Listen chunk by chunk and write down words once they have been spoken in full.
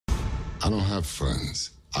I don't have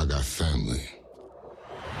friends. I got family.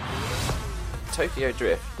 Tokyo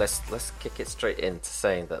Drift. Let's kick it straight into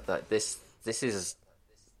saying that this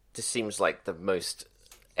seems like the most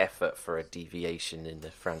effort for a deviation in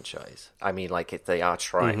the franchise. I mean, like if they are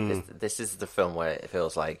trying. Mm-hmm. This is the film where it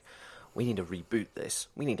feels like we need to reboot this.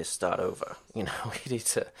 We need to start over. You know, we need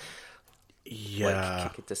to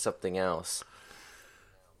kick it to something else.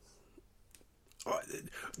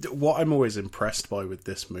 What I'm always impressed by with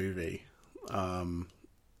this movie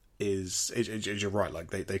is you're right, like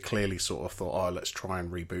they clearly sort of thought, oh, let's try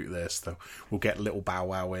and reboot this. We'll get Little Bow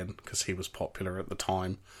Wow in because he was popular at the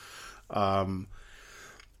time.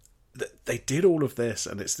 They did all of this,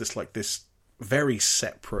 and it's this very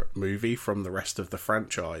separate movie from the rest of the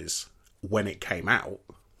franchise when it came out.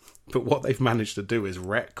 But what they've managed to do is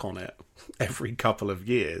retcon it every couple of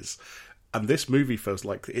years. And this movie feels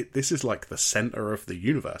like this is like the center of the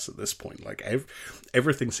universe at this point. Like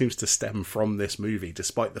everything seems to stem from this movie,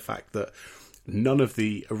 despite the fact that none of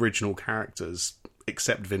the original characters,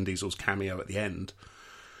 except Vin Diesel's cameo at the end,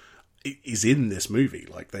 is in this movie.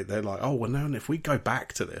 Like they're like, oh well, no, and if we go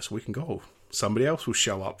back to this, we can go. Somebody else will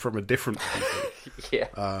show up from a different movie.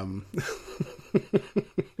 Yeah.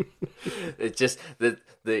 It's just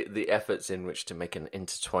the efforts in which to make an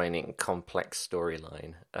intertwining, complex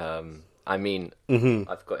storyline. I mean,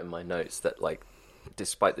 I've got in my notes that, like,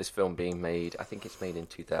 despite this film being made, I think it's made in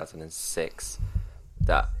 2006,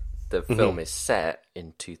 that the film is set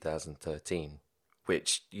in 2013,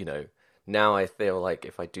 which, you know, now I feel like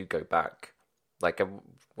if I do go back, like, I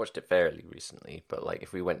watched it fairly recently, but, like,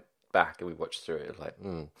 if we went back and we watched through it, it was like,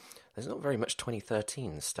 there's not very much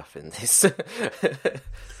 2013 stuff in this.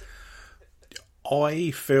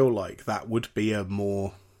 I feel like that would be a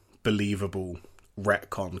more believable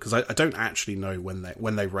retcon, because I don't actually know when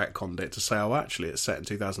they retconned it to say, oh, actually it's set in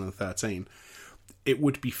 2013. It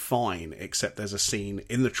would be fine, except there's a scene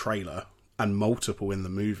in the trailer and multiple in the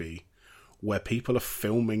movie where people are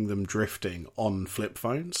filming them drifting on flip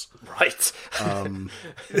phones. Right.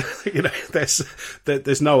 You know, there's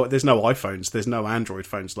no iPhones, there's no Android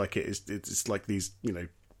phones. Like it's like these, you know,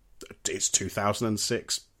 it's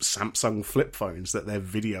 2006 Samsung flip phones that they're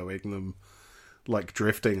videoing them like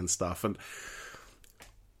drifting and stuff. And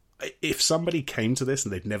if somebody came to this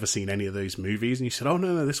and they'd never seen any of those movies and you said, oh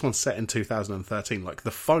no, this one's set in 2013, like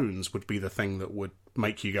the phones would be the thing that would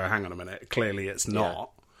make you go, hang on a minute, clearly it's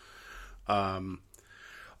not. I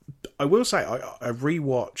will say I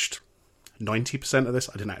rewatched 90% of this.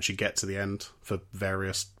 I didn't actually get to the end for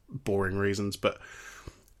various boring reasons, but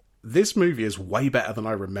this movie is way better than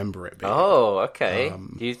I remember it being. Oh, okay.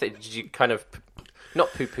 Did you kind of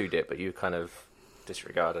not poo-pooed it, but you kind of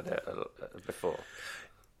disregarded it before?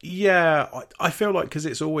 Yeah, I feel like because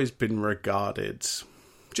it's always been regarded,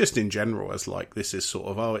 just in general, as like this is sort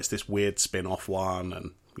of, oh, it's this weird spin-off one,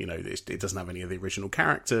 and you know, it doesn't have any of the original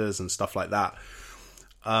characters and stuff like that.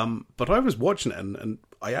 But I was watching it, and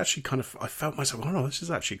I actually I felt myself, oh no, this is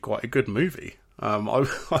actually quite a good movie. I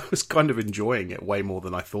was kind of enjoying it way more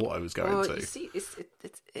than I thought I was going to. You see,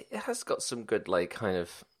 it has got some good, like, kind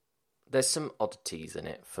of. There's some oddities in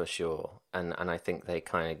it for sure, and I think they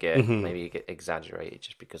kind of get exaggerated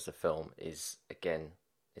just because the film is, again,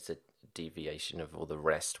 it's a deviation of all the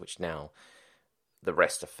rest, which now the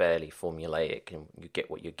rest are fairly formulaic, and you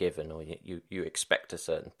get what you're given, or you expect a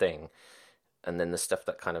certain thing. And then the stuff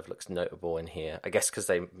that kind of looks notable in here, I guess because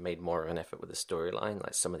they made more of an effort with the storyline,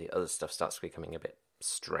 like some of the other stuff starts becoming a bit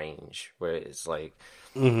strange, where it's like,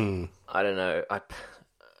 I don't know,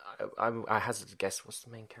 I hazard to guess, what's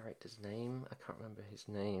the main character's name? I can't remember his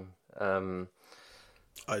name.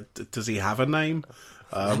 Does he have a name?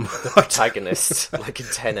 The protagonist, like in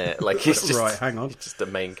Tenet, like he's just right. Hang on, he's just the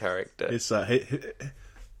main character. It's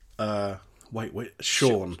wait,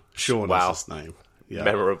 Sean. Sean wow. is his name. Yeah.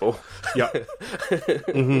 Memorable. Yeah.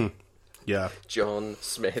 Yeah. John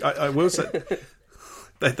Smith. I will say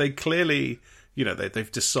they clearly, you know,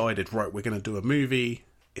 they've decided, right, we're going to do a movie.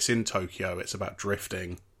 It's in Tokyo. It's about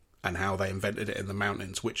drifting and how they invented it in the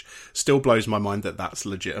mountains, which still blows my mind that that's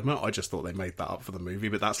legitimate. I just thought they made that up for the movie,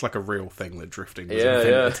 but that's like a real thing, that drifting was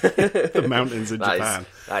invented. The mountains in Japan.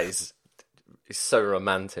 It's so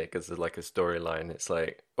romantic as like a storyline. It's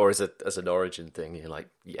like, or as an origin thing. You're like,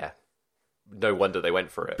 yeah, no wonder they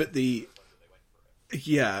went for it. But the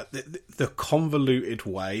convoluted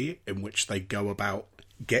way in which they go about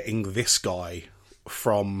getting this guy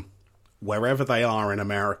from wherever they are in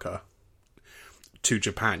America to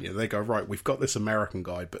Japan. You know, they go, right, we've got this American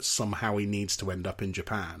guy, but somehow he needs to end up in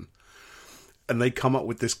Japan. And they come up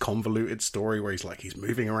with this convoluted story where he's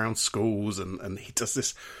moving around schools, and he does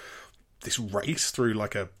this race through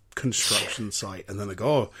like a construction site, and then they go,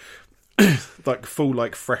 oh, like full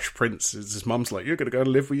like Fresh Prince. His mum's like, you're going to go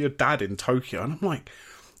and live with your dad in Tokyo. And I'm like,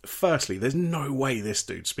 firstly, there's no way this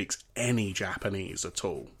dude speaks any Japanese at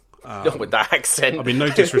all. Not with that accent. I mean, no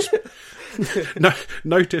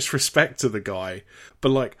disrespect to the guy, but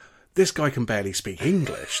like, this guy can barely speak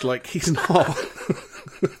English. Like, he's not.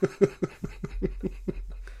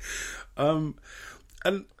 And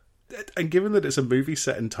given that it's a movie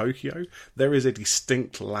set in Tokyo, there is a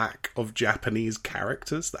distinct lack of Japanese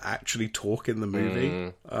characters that actually talk in the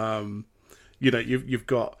movie. You know, you've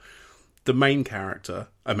got the main character,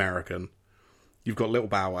 American. You've got Little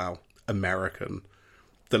Bow Wow, American.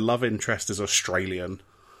 The love interest is Australian.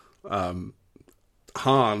 Han,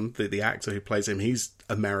 the actor who plays him, he's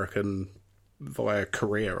American via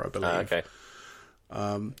Korea, I believe. Okay.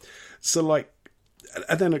 So, like,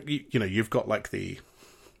 and then, you know, you've got, like, the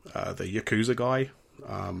Yakuza guy.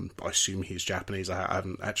 I assume he's Japanese. I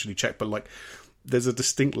haven't actually checked, but, like, there's a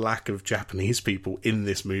distinct lack of Japanese people in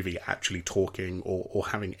this movie actually talking or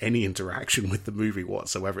having any interaction with the movie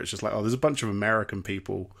whatsoever. It's just like, oh, there's a bunch of American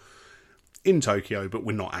people in Tokyo, but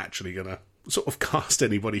we're not actually going to sort of cast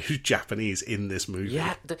anybody who's Japanese in this movie.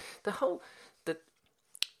 Yeah,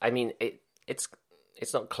 I mean, it's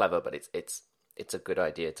not clever, but it's a good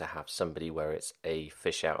idea to have somebody where it's a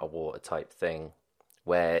fish out of water type thing,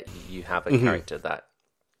 where you have a character that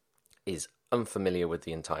is unfamiliar with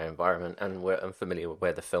the entire environment, and we're unfamiliar with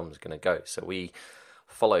where the film's going to go. So we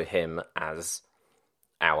follow him as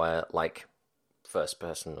our, like, first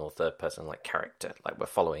person or third person, like, character. Like, we're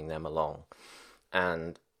following them along.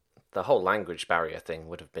 And the whole language barrier thing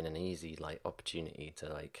would have been an easy, like, opportunity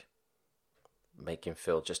to, like, make him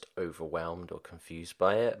feel just overwhelmed or confused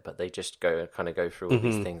by it. But they just go through all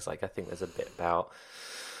these things. Like, I think there's a bit about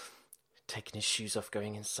taking his shoes off,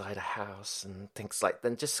 going inside a house, and things like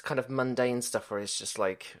then just kind of mundane stuff where it's just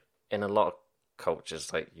like, in a lot of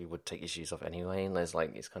cultures, like, you would take your shoes off anyway, and there's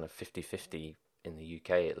like, it's kind of 50-50 in the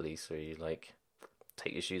UK at least, where you like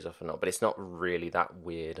take your shoes off or not, but it's not really that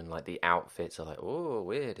weird. And like, the outfits are like, oh,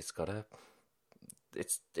 weird, it's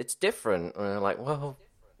different, and I'm like, well,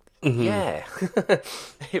 yeah.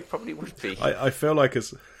 It probably would be. I feel like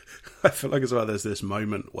as well, there's this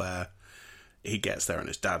moment where he gets there and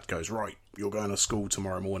his dad goes, right, you're going to school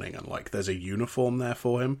tomorrow morning, and like, there's a uniform there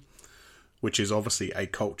for him, which is obviously a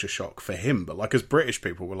culture shock for him. But like, as British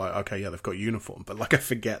people, we're like, okay, yeah, they've got uniform, but like, I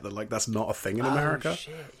forget that like, that's not a thing in America. Oh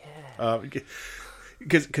shit, yeah.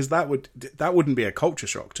 Because that wouldn't be a culture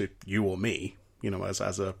shock to you or me, you know, as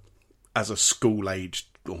a school aged.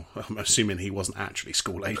 Well, I'm assuming he wasn't actually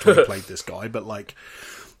school aged when he played this guy, but like,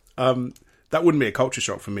 that wouldn't be a culture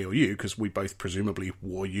shock for me or you, because we both presumably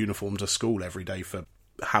wore uniform to school every day for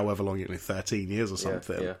however long, 13 years or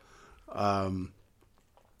something. Yeah.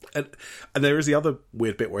 And there is the other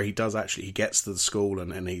weird bit where he gets to the school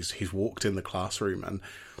and he's walked in the classroom, and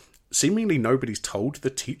seemingly nobody's told the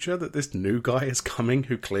teacher that this new guy is coming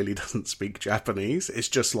who clearly doesn't speak Japanese. It's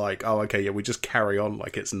just like, oh, okay, yeah, we just carry on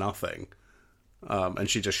like it's nothing. And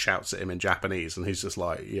she just shouts at him in Japanese, and he's just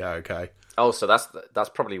like, yeah, okay. Oh, so that's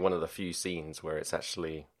probably one of the few scenes where it's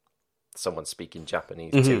actually someone speaking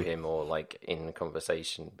Japanese to him, or like in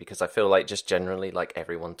conversation, because I feel like just generally, like,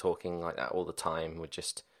 everyone talking like that all the time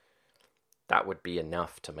that would be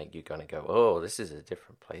enough to make you kind of go, oh, this is a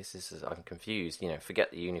different place. I'm confused. You know,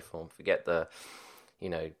 forget the uniform, forget the, you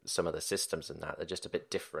know, some of the systems and that. They're just a bit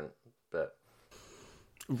different, but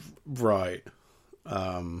right.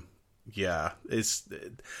 Yeah, it's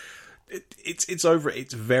over.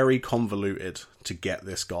 It's very convoluted to get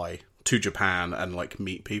this guy to Japan and like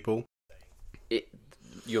meet people.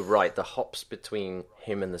 You're right. The hops between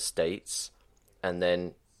him and the States, and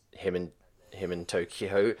then him in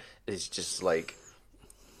Tokyo, is just like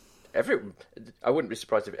I wouldn't be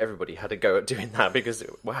surprised if everybody had a go at doing that, because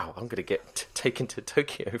wow, I'm going to get taken to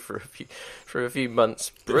Tokyo for a few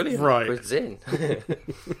months. Brilliant, right? It's in.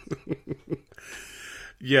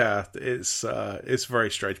 Yeah, it's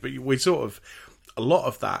very strange, but we sort of, a lot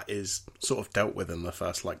of that is sort of dealt with in the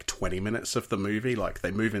first like 20 minutes of the movie. Like,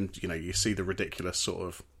 they move in, you know, you see the ridiculous sort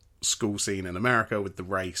of school scene in America with the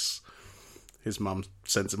race. His mum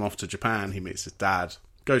sends him off to Japan. He meets his dad,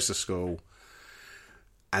 goes to school,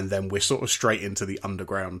 and then we're sort of straight into the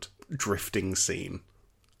underground drifting scene,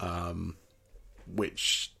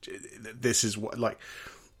 which this is what, like,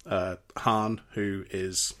 Han, who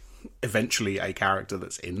is eventually a character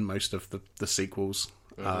that's in most of the sequels,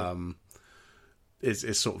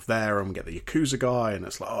 is sort of there, and we get the Yakuza guy, and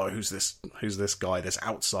it's like, oh, who's this guy, this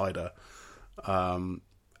outsider, and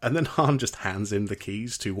then Han just hands him the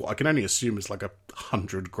keys to what I can only assume is like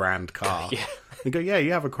 $100,000 car. Yeah. And go, yeah,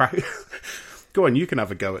 you have a crack. Go on, you can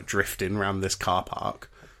have a go at drifting around this car park.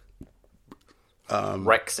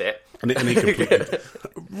 wrecks it. And he completely...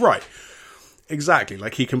 Right. Exactly.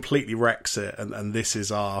 Like, he completely wrecks it, and this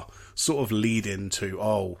is our sort of lead into,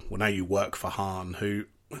 oh, well, now you work for Han, who...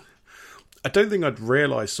 I don't think I'd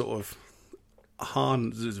realised sort of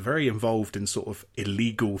Han is very involved in sort of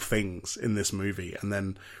illegal things in this movie, and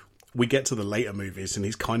then we get to the later movies and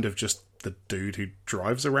he's kind of just the dude who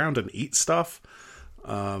drives around and eats stuff.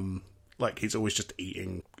 Like, he's always just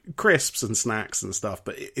eating crisps and snacks and stuff,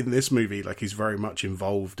 but in this movie, like, he's very much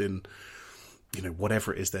involved in, you know,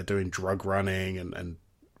 whatever it is they're doing, drug running and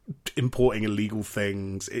importing illegal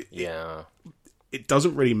things. It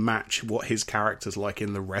doesn't really match what his character's like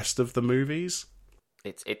in the rest of the movies.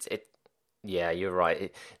 Yeah, you're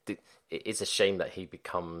right. It's a shame that he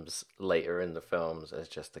becomes later in the films as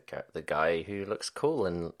just the guy who looks cool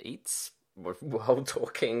and eats while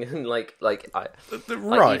talking, and like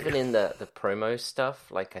even in the promo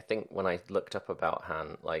stuff. Like, I think when I looked up about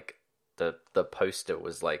Han, like the poster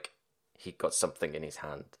was like he got something in his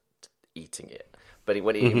hand, eating it, but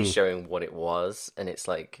when he was showing what it was, and it's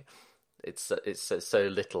like it's so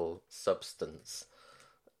little substance.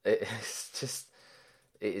 It's just.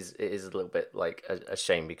 It is a little bit like a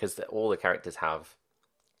shame, because all the characters have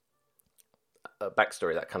a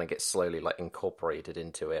backstory that kind of gets slowly like incorporated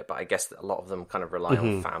into it. But I guess that a lot of them kind of rely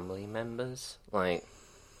on family members, like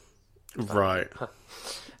right,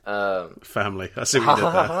 family. I see what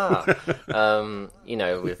you did there. You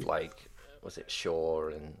know, with like, was it Shaw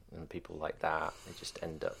and people like that? They just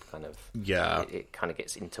end up kind of It kind of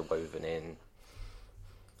gets interwoven in.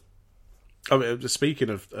 I mean, speaking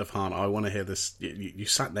of Han, I want to hear this. You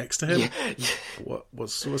sat next to him. Yeah.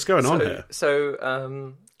 What's going on here?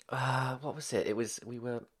 So, what was it? It was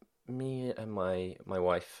me and my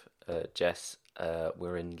wife Jess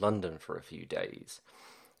were in London for a few days.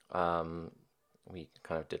 We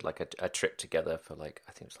kind of did like a trip together for like,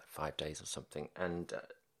 I think it was like 5 days or something, and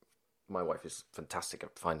my wife is fantastic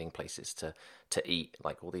at finding places to eat,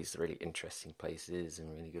 like all these really interesting places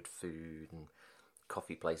and really good food and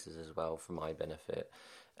coffee places as well for my benefit.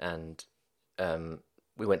 And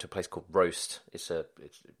we went to a place called Roast. It's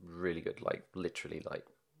really good, like literally like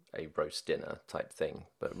a roast dinner type thing,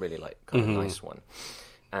 but really like kind of nice one.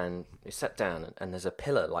 And we sat down, and there's a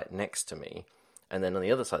pillar like next to me, and then on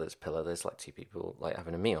the other side of this pillar there's like two people like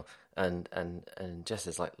having a meal, and Jess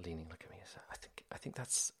is like leaning, look at me, so I think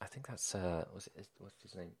that's what's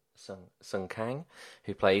his name, Sung Kang,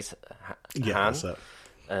 who plays Han.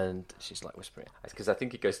 And she's like whispering, because I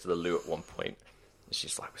think he goes to the loo at one point, and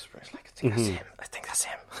she's like whispering, like, I think that's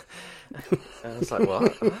him. And I was like,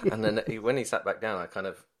 what? And then when he sat back down, I kind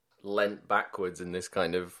of leant backwards in this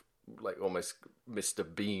kind of like almost Mr.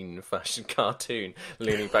 Bean fashion cartoon,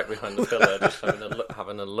 leaning back behind the pillar, just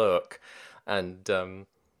having a look. And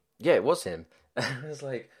yeah, it was him. And I was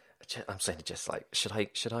like, I'm saying to Jess, like, should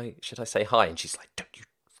I say hi? And she's like, don't you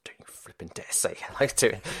flipping dare say hello to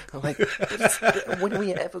him. I'm like, when are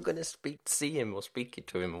we ever going to see him or speak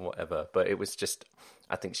to him or whatever? But it was just,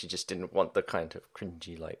 I think she just didn't want the kind of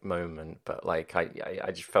cringy like moment. But like,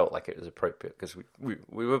 I just felt like it was appropriate, because we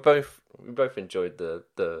both enjoyed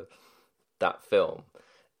that film,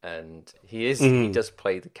 and he does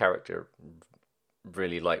play the character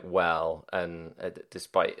really like well, and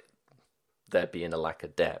despite there being a lack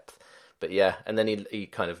of depth. But yeah, and then he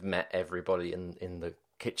kind of met everybody in the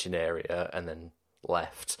kitchen area and then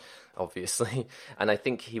left, obviously. And I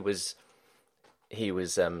think he was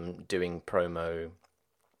doing promo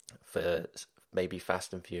for maybe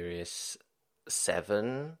Fast and Furious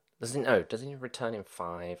 7. Doesn't he return in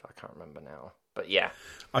 5? I can't remember now. But yeah,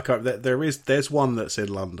 I can't. There's one that's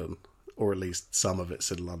in London, or at least some of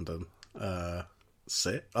it's in London. I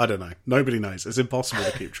don't know. Nobody knows. It's impossible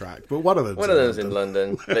to keep track. But one of them's in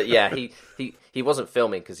London. But yeah, he wasn't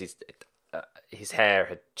filming because his hair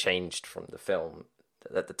had changed from the film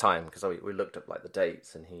at the time, because we looked up like the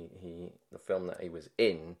dates, and the film that he was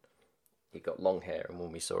in, he got long hair, and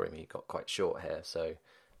when we saw him, he got quite short hair. So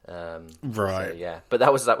right, so, yeah. But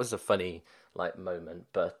that was a funny like moment.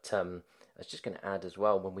 But I was just going to add as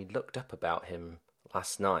well, when we looked up about him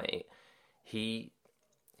last night, he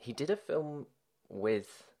did a film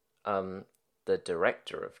with the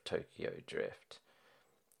director of Tokyo Drift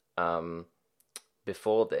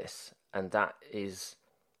before this, and that is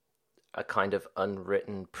a kind of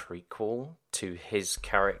unwritten prequel to his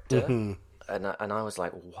character. And I was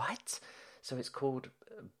like, what? So it's called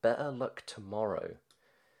Better Luck Tomorrow,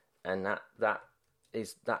 and that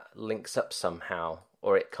links up somehow,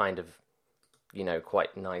 or it kind of,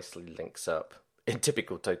 quite nicely links up in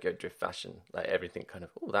typical Tokyo Drift fashion. Like everything kind of,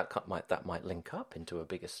 that might link up into a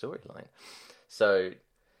bigger storyline. So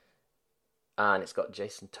And it's got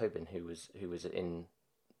Jason Tobin, who was in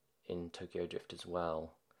Tokyo Drift as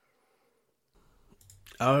well.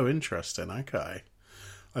 Oh, interesting. Okay.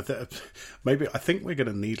 I think we're going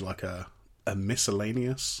to need like a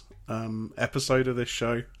miscellaneous episode of this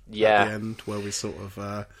show at the end, where we sort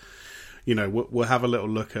of we'll have a little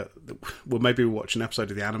look at maybe we'll watch an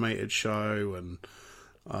episode of the animated show, and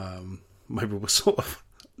maybe we'll sort of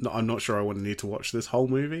I'm not sure I want to need to watch this whole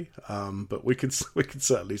movie, but we could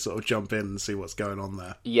certainly sort of jump in and see what's going on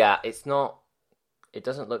there. Yeah, it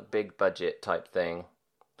doesn't look big budget type thing.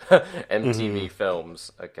 MTV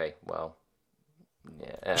Films. Okay, well,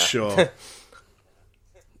 yeah, sure.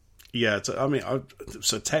 Yeah,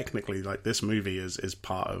 so technically, like, this movie is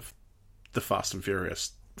part of the Fast and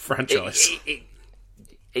Furious franchise.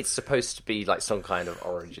 It's supposed to be like some kind of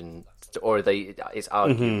origin, or it's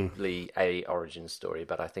arguably a origin story,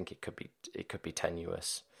 but I think it could be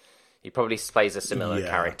tenuous. He probably plays a similar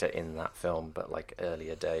character in that film, but like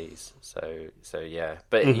earlier days. So yeah.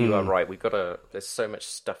 But you are right. There's so much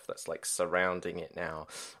stuff that's like surrounding it now,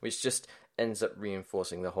 which just ends up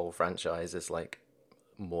reinforcing the whole franchise as like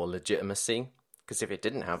more legitimacy. Because if it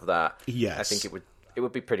didn't have that, I think it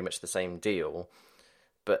would be pretty much the same deal.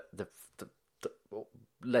 But the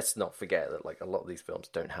let's not forget that like a lot of these films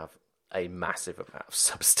don't have a massive amount of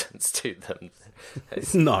substance to them.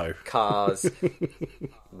 No. Cars,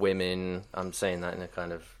 women. I'm saying that in a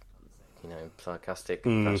kind of, sarcastic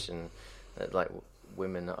fashion. Like,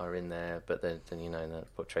 women are in there, but then they're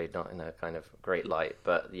portrayed not in a kind of great light.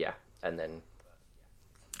 But yeah, and then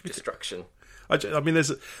destruction. I mean,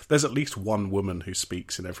 there's at least one woman who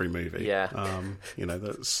speaks in every movie. Yeah.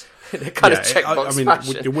 That's the kind of checkbox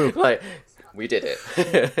fashion. Like, we did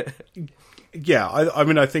it. Yeah,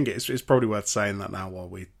 I think it's probably worth saying that now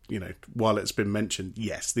while it's been mentioned.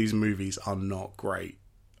 Yes, these movies are not great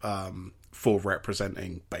for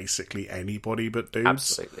representing basically anybody but dudes.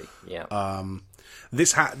 Absolutely, yeah.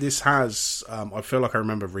 This has. I feel like I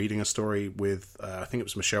remember reading a story with I think it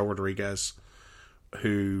was Michelle Rodriguez,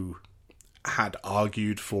 who had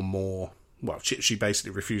argued for more. Well, she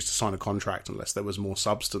basically refused to sign a contract unless there was more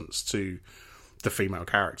substance to the female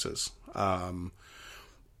characters.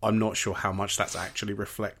 I'm not sure how much that's actually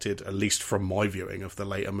reflected, at least from my viewing of the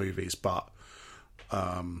later movies, but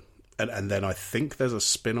and then I think there's a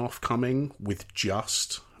spin-off coming with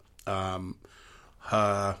just her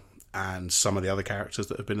and some of the other characters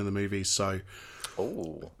that have been in the movies, so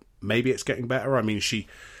maybe it's getting better. I mean, she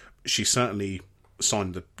certainly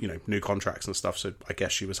signed the new contracts and stuff, so I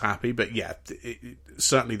guess she was happy, but yeah,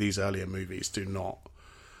 certainly these earlier movies do not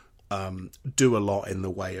do a lot in the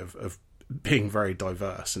way of being very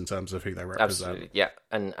diverse in terms of who they represent. Absolutely, yeah.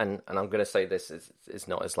 And I'm going to say this is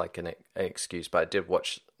not as like an excuse, but I did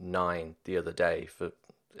watch 9 the other day for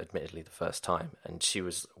admittedly the first time, and she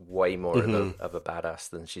was way more of a badass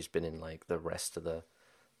than she's been in like the rest of the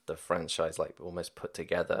franchise, like almost put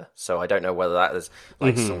together. So I don't know whether that is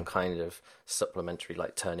like some kind of supplementary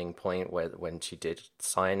like turning point when she did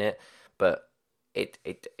sign it, but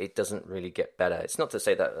it doesn't really get better. It's not to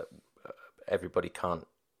say that everybody can't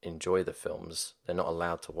enjoy the films, they're not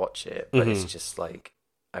allowed to watch it, but it's just like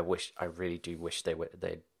I really do wish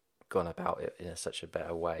they'd gone about it in such a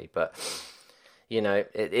better way. But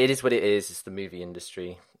it is what it is. It's the movie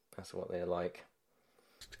industry. That's what they're like.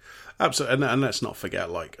 Absolutely, and let's not forget,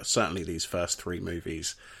 like, certainly these first 3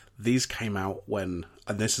 movies, these came out when,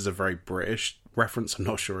 and this is a very British reference, I'm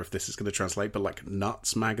not sure if this is going to translate, but like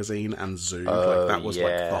Nuts magazine and Zoom, like that was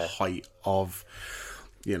like the height of,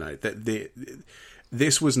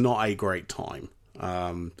 this was not a great time.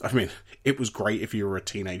 I mean, it was great if you were a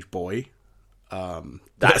teenage boy.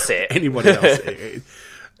 That's it. Anybody else,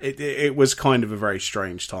 it was kind of a very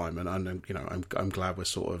strange time, and I'm glad we're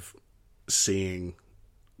sort of seeing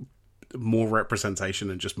more representation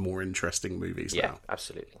and just more interesting movies now.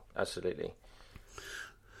 Absolutely.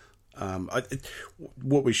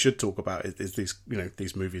 What we should talk about is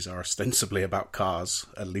these movies are ostensibly about cars,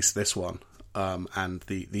 at least this one, and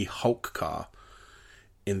the Hulk car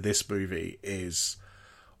in this movie is,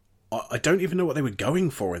 I don't even know what they were going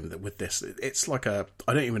for with this. It's like I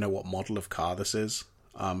don't even know what model of car this is,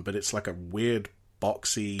 but it's like a weird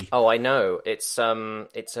boxy. Oh, I know. It's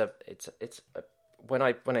when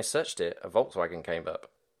I searched it, a Volkswagen came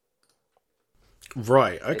up.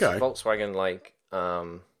 Right. Okay. It's a Volkswagen, like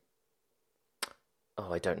I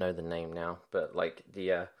don't know the name now, but like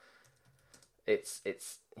the it's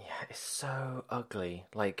so ugly.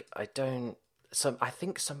 Like I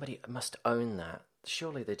think somebody must own that.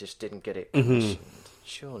 Surely they just didn't get it commissioned.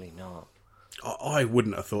 Surely not. I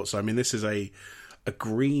wouldn't have thought so. I mean, this is a a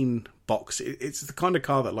green box. It's the kind of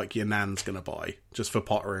car that like your nan's gonna buy just for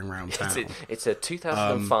pottering around town. It's a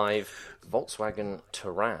 2005 Volkswagen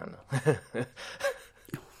Touran.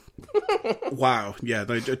 Wow, yeah,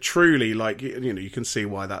 no, truly, like, you know, you can see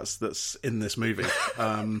why that's in this movie.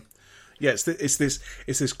 Yeah, it's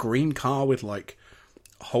this green car with like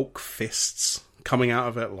Hulk fists coming out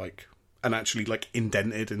of it, like, and actually like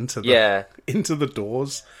indented into the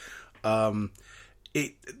doors.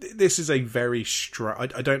 This is a very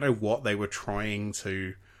I don't know what they were trying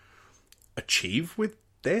to achieve with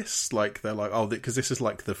this. Like, they're like, oh, because this is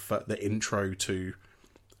like the intro to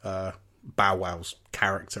Bow Wow's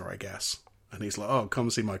character, I guess. And he's like, oh,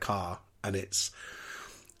 come see my car.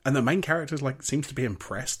 And the main character's like seems to be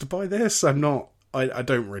impressed by this. I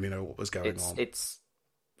don't really know what was going on.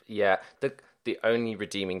 The only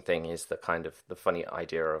redeeming thing is the kind of the funny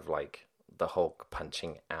idea of like the Hulk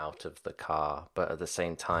punching out of the car, but at the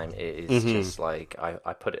same time it is just like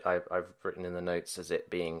I've written in the notes as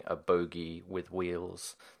it being a bogie with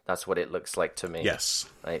wheels. That's what it looks like to me. Yes.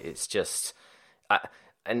 It's just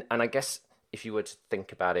and I guess if you were to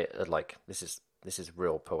think about it, like this is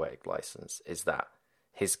real poetic license, is that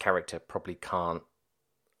his character probably can't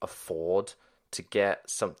afford to get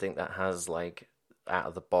something that has like out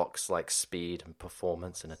of the box like speed and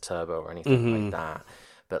performance and a turbo or anything like that.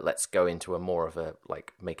 But let's go into a more of a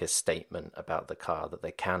like make a statement about the car that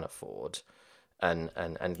they can afford, and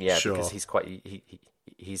yeah, sure. Because he's quite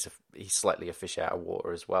he's slightly a fish out of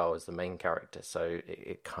water as well as the main character, so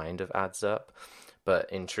it kind of adds up.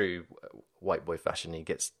 But in true white boy fashion, he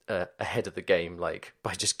gets ahead of the game, like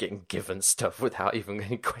by just getting given stuff without even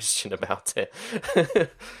any question about it.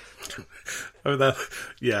 Oh,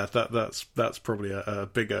 that's probably a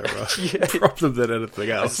bigger problem than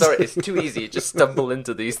anything else. I'm sorry, it's too easy. You just stumble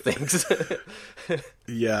into these things.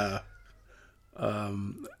 Yeah.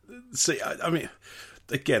 See, I mean,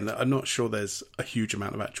 again, I'm not sure there's a huge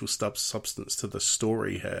amount of actual substance to the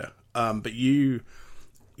story here. But you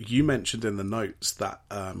mentioned in the notes that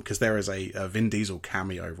because there is a Vin Diesel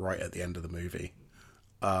cameo right at the end of the movie.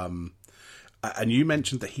 And you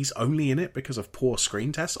mentioned that he's only in it because of poor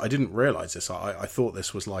screen tests. I didn't realise this. I thought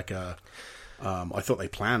this was like I thought they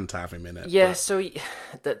planned to have him in it. Yeah, but... so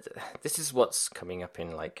this is what's coming up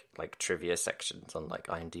in like trivia sections on like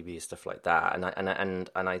IMDb and stuff like that. And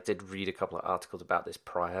I did read a couple of articles about this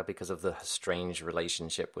prior because of the strange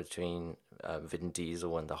relationship between Vin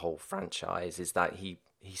Diesel and the whole franchise. Is that he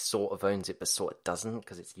sort of owns it but sort of doesn't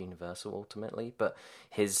because it's Universal ultimately. But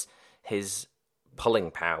his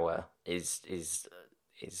pulling power is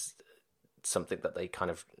something that they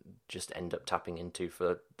kind of just end up tapping into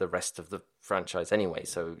for the rest of the franchise anyway.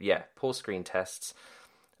 So yeah, poor screen tests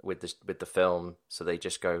with the film, so they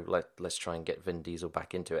just go let's try and get Vin Diesel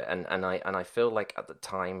back into it. And I feel like at the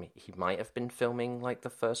time he might have been filming like the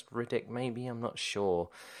first Riddick, maybe, I'm not sure,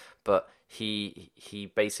 but he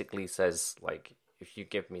basically says like, if you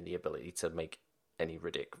give me the ability to make any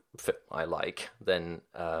Riddick film I like, then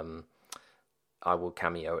I will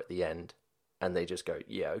cameo at the end. And they just go,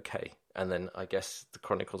 yeah, okay. And then I guess the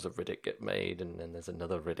Chronicles of Riddick get made, and then there's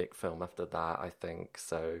another Riddick film after that, I think.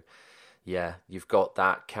 So, yeah, you've got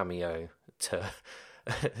that cameo to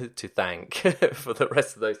thank for the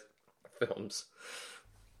rest of those films.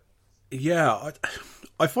 Yeah,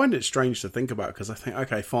 I find it strange to think about because I think,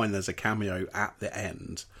 okay, fine, there's a cameo at the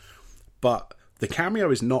end, but the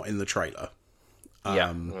cameo is not in the trailer.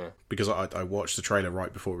 Because I watched the trailer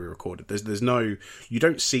right before we recorded. There's no, you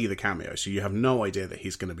don't see the cameo, so you have no idea that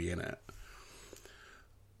he's going to be in it.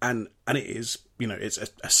 And it is, you know, it's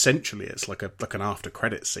essentially it's like an after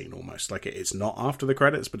credits scene almost. Like it's not after the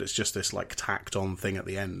credits, but it's just this like tacked on thing at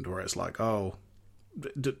the end where it's like, oh,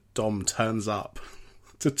 Dom turns up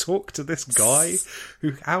to talk to this guy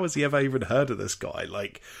who, how has he ever even heard of this guy?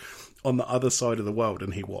 Like on the other side of the world,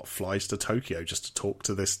 and he flies to Tokyo just to talk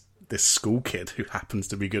to this school kid who happens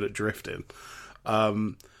to be good at drifting.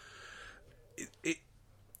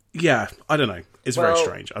 Yeah, I don't know. It's very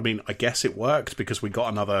strange. I mean, I guess it worked because we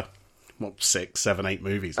got another 6, 7, 8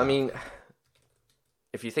 movies. I mean,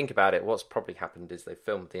 if you think about it, what's probably happened is they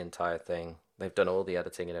filmed the entire thing. They've done all the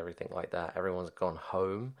editing and everything like that. Everyone's gone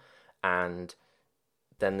home, and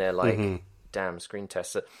then they're like, damn, screen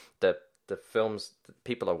tests. The films,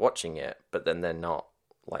 people are watching it, but then they're not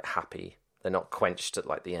like happy. They're not quenched at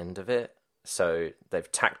like the end of it, so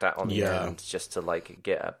they've tacked that on the end just to like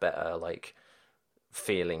get a better like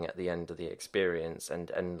feeling at the end of the experience,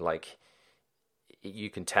 and like you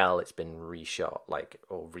can tell it's been reshot like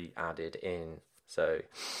or re-added in. So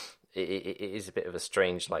it is a bit of a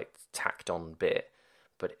strange like tacked on bit,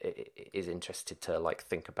 but it is interested to like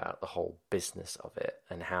think about the whole business of it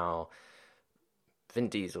and how Vin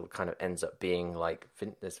Diesel kind of ends up being like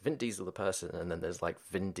there's Vin Diesel the person, and then there's like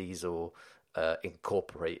Vin Diesel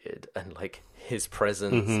Incorporated, and like his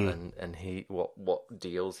presence and he what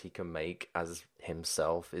deals he can make as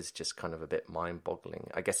himself is just kind of a bit mind-boggling.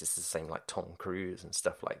 I guess it's the same like Tom Cruise and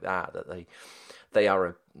stuff like that they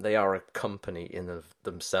are a company in of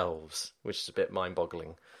themselves, which is a bit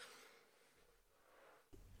mind-boggling.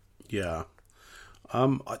 Yeah.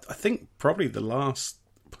 I think probably there's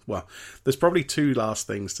probably two last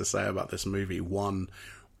things to say about this movie. One,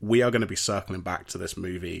 we are going to be circling back to this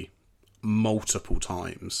movie multiple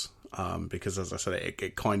times, because as I said,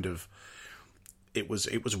 it kind of, it was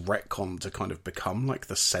retconned to kind of become like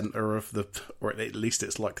the center of or at least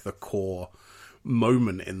it's like the core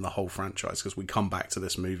moment in the whole franchise, because we come back to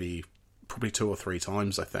this movie probably 2 or 3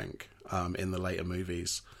 times, I think, in the later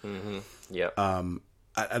movies. Yeah.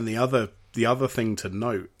 And the other thing to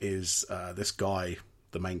note is this guy,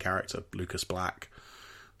 the main character, Lucas Black,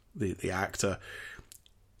 the actor.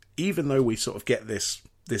 Even though we sort of get this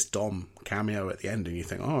Dom cameo at the end, and you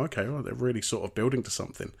think, oh, okay, well, they're really sort of building to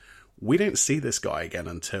something. We don't see this guy again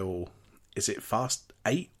until, is it Fast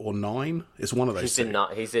 8 or 9? It's one of those. He's in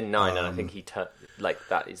 9, and I think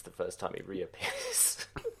that is the first time he reappears.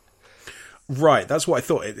 Right, that's what I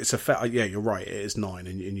thought. It's a fair, yeah, you're right. It is 9,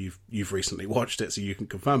 and you've recently watched it, so you can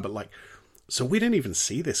confirm. But like, so we didn't even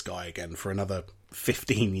see this guy again for another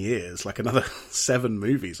 15 years, like another 7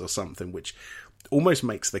 movies or something, which almost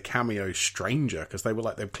makes the cameo stranger, because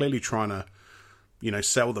they're clearly trying to,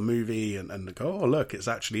 sell the movie and go, oh look, it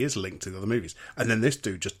actually is linked to the other movies, and then this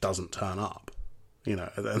dude just doesn't turn up,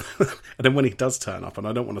 and then when he does turn up, and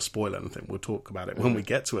I don't want to spoil anything, we'll talk about it when we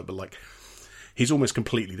get to it, but like, he's almost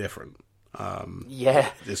completely different.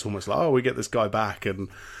 It's almost like, oh, we get this guy back, and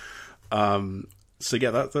so yeah,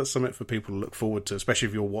 that's something for people to look forward to, especially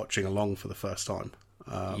if you're watching along for the first time.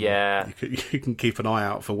 You can keep an eye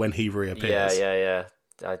out for when he reappears. Yeah.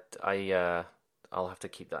 I'll have to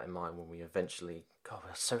keep that in mind when we eventually. God,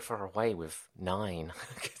 we're so far away with 9.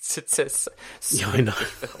 it's so I know.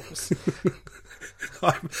 Films.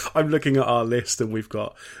 I'm looking at our list, and we've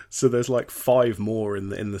got, so there's like 5 more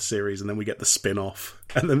in the series, and then we get the spin-off,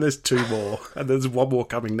 and then there's 2 more, and there's 1 more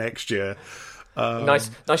coming next year. Nice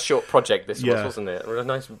short project this was, wasn't it? A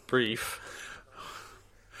nice brief.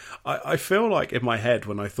 I feel like in my head,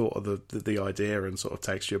 when I thought of the idea and sort of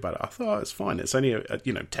texted you about it, I thought, oh, it's fine. It's only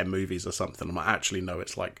 10 movies or something. I might actually know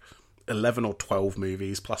it's like 11 or 12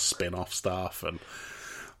 movies plus spin-off stuff. And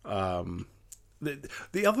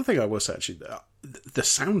the other thing I will say, actually, the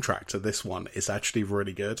soundtrack to this one is actually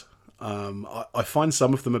really good. I find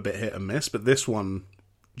some of them a bit hit and miss, but this one,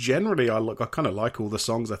 generally, I kind of like all the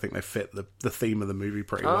songs. I think they fit the theme of the movie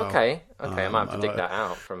pretty well. Okay. I might have to dig that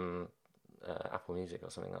out from Apple Music or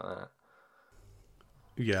something like that.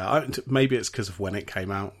 Yeah, maybe it's because of when it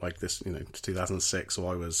came out, like this, 2006, so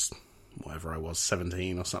I was, whatever I was,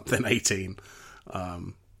 17 or something, 18.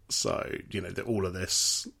 So, all of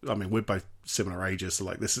this, I mean, we're both similar ages, so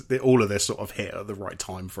like all of this sort of hit at the right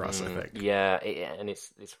time for us, I think. Yeah, and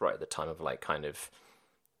it's right at the time of like kind of,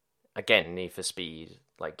 again, Need for Speed,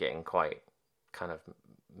 like getting quite kind of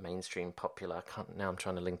mainstream popular. Now I'm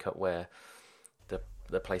trying to link up where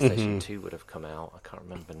the PlayStation 2 would have come out. I can't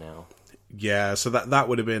remember now. Yeah, so that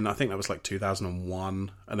would have been, I think that was like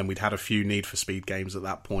 2001, and then we'd had a few Need for Speed games at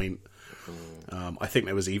that point. I think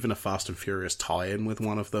there was even a Fast and Furious tie-in with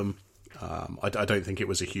one of them. I don't think it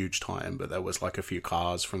was a huge tie-in, but there was like a few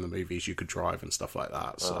cars from the movies you could drive and stuff like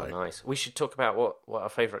that. So. Oh, nice. We should talk about what our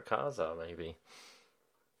favourite cars are, maybe.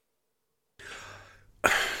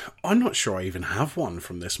 I'm not sure I even have one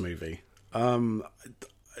from this movie.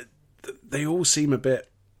 They all seem a bit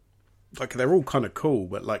like they're all kind of cool,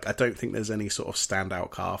 but like I don't think there's any sort of standout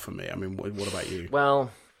car for me. I mean, what about you? Well,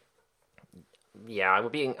 yeah, I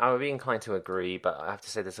would be inclined to agree, but I have to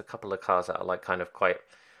say there's a couple of cars that are like kind of quite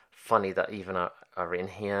funny that even are in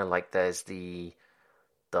here. Like there's the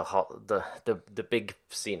big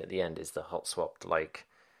scene at the end is the hot swapped.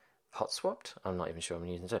 I'm not even sure I'm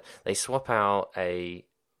using it. They swap out a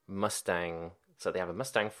Mustang, so they have a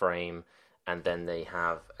Mustang frame, and then they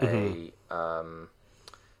have a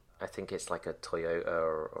I think it's like a Toyota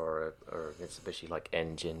or a Mitsubishi like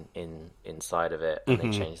engine inside of it, and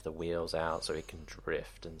they change the wheels out so it can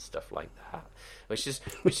drift and stuff like that, which is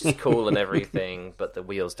cool and everything, but the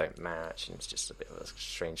wheels don't match, and it's just a bit of a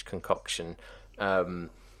strange concoction.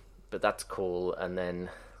 But that's cool. And then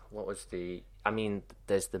there's the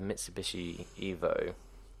Mitsubishi Evo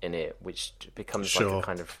in it, which becomes like a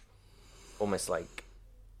kind of almost like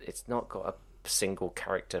it's not got a single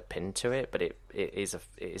character pin to it, but it is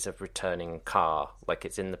a returning car, like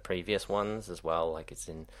it's in the previous ones as well, like it's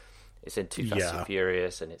in It's in Too Fast Too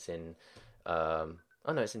Furious, and it's in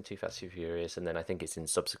it's in Too Fast Too Furious, and then I think it's in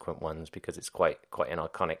subsequent ones because it's quite an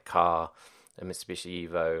iconic car, a Mitsubishi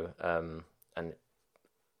Evo, and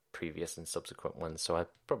previous and subsequent ones. So I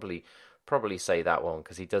probably say that one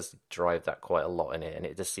because he does drive that quite a lot in it, and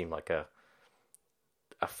it does seem like a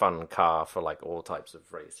fun car for like all types of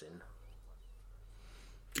racing.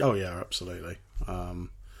 Oh yeah, absolutely.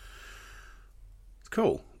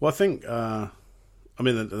 Cool. Well, I think the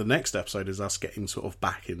next episode is us getting sort of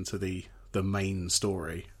back into the main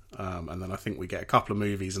story, and then I think we get a couple of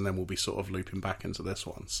movies, and then we'll be sort of looping back into this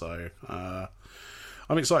one. So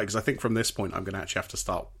I'm excited because I think from this point I'm going to actually have to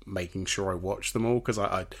start making sure I watch them all, because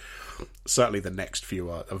I certainly the next few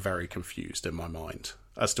are very confused in my mind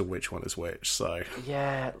as to which one is which. So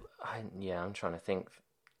I'm trying to think.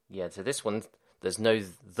 Yeah, so this one there's no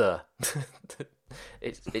the.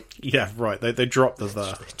 Yeah, right. They dropped the.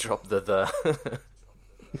 They dropped the.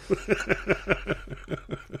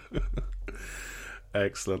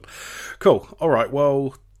 Excellent. Cool. All right.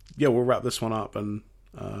 Well, yeah, we'll wrap this one up, and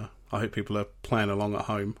I hope people are playing along at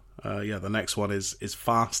home. The next one is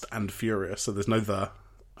Fast and Furious, so there's no the.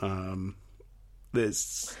 We'll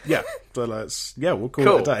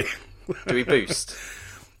call it a day. Do we boost?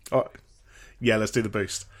 Yeah, let's do the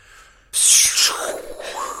boost.